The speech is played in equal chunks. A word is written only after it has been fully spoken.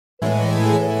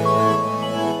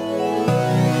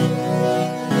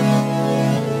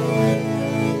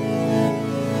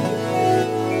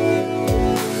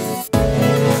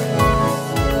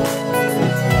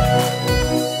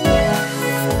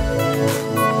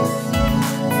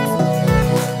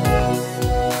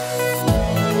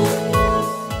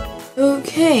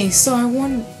Okay, so I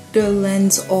wore the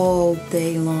lens all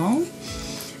day long,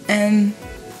 and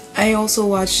I also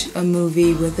watched a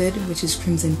movie with it, which is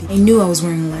Crimson Peak. I knew I was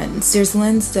wearing a lens. There's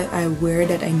lens that I wear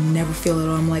that I never feel at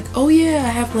all. I'm like, oh yeah, I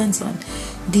have lens on.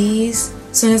 These,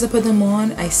 as soon as I put them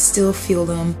on, I still feel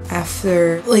them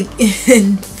after, like,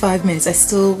 in 5 minutes. I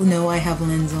still know I have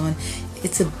lens on.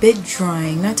 It's a bit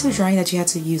drying. Not too drying that you have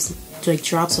to use, like,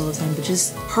 drops all the time, but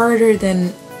just harder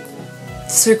than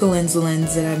circle lens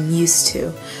that I'm used to.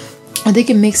 I think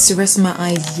it makes the rest of my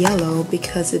eyes yellow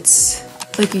because it's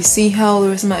like, you see how the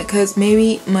rest of my, because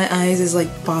maybe my eyes is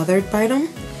like bothered by them,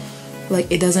 like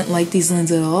it doesn't like these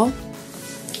lenses at all.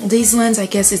 These lenses, I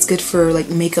guess it's good for like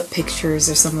makeup pictures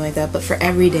or something like that, but for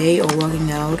every day or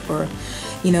walking out or,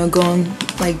 you know, going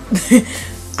like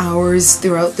hours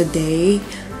throughout the day,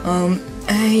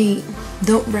 I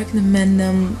don't recommend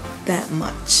them that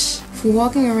much. For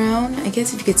walking around, I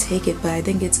guess if you could take it, but I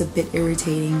think it's a bit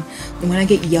irritating. When I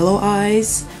get yellow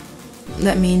eyes,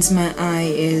 that means my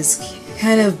eye is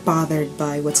kind of bothered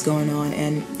by what's going on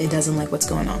and it doesn't like what's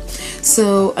going on.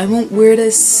 So I won't wear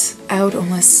this out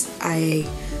unless I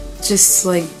just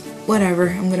like, whatever,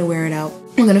 I'm gonna wear it out.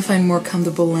 I'm gonna find more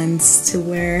comfortable lens to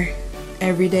wear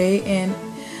every day, and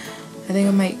I think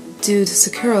I might do the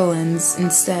Sakura lens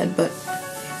instead. But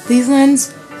these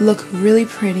lenses look really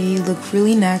pretty, look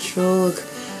really natural, look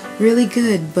really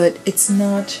good, but it's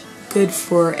not good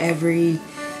for every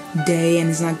day and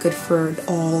it's not good for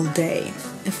all day.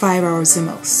 5 hours the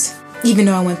most. Even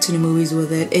though I went to the movies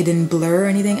with it, it didn't blur or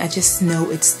anything, I just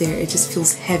know it's there. It just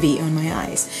feels heavy on my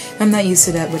eyes. I'm not used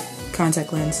to that with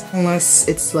contact lens, unless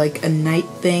it's like a night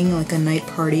thing, like a night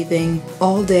party thing.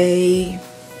 All day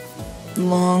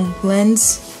long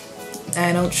lens,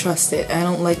 I don't trust it. I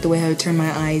don't like the way how it turned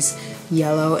my eyes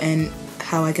yellow and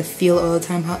how I could feel all the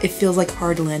time, how it feels like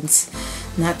hard lens,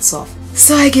 not soft.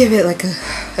 So I give it like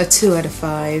a 2 out of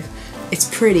 5. It's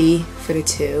pretty for the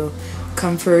 2.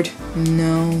 Comfort,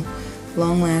 no.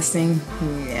 Long lasting,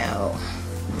 no.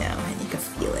 And you can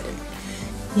feel it.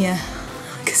 Yeah,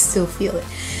 I can still feel it.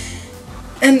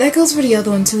 And that goes for the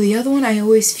other one too. The other one I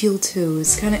always feel too.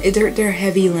 It's kind of, they're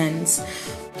heavy lens.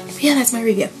 But yeah, that's my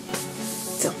review.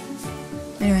 So,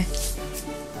 anyway.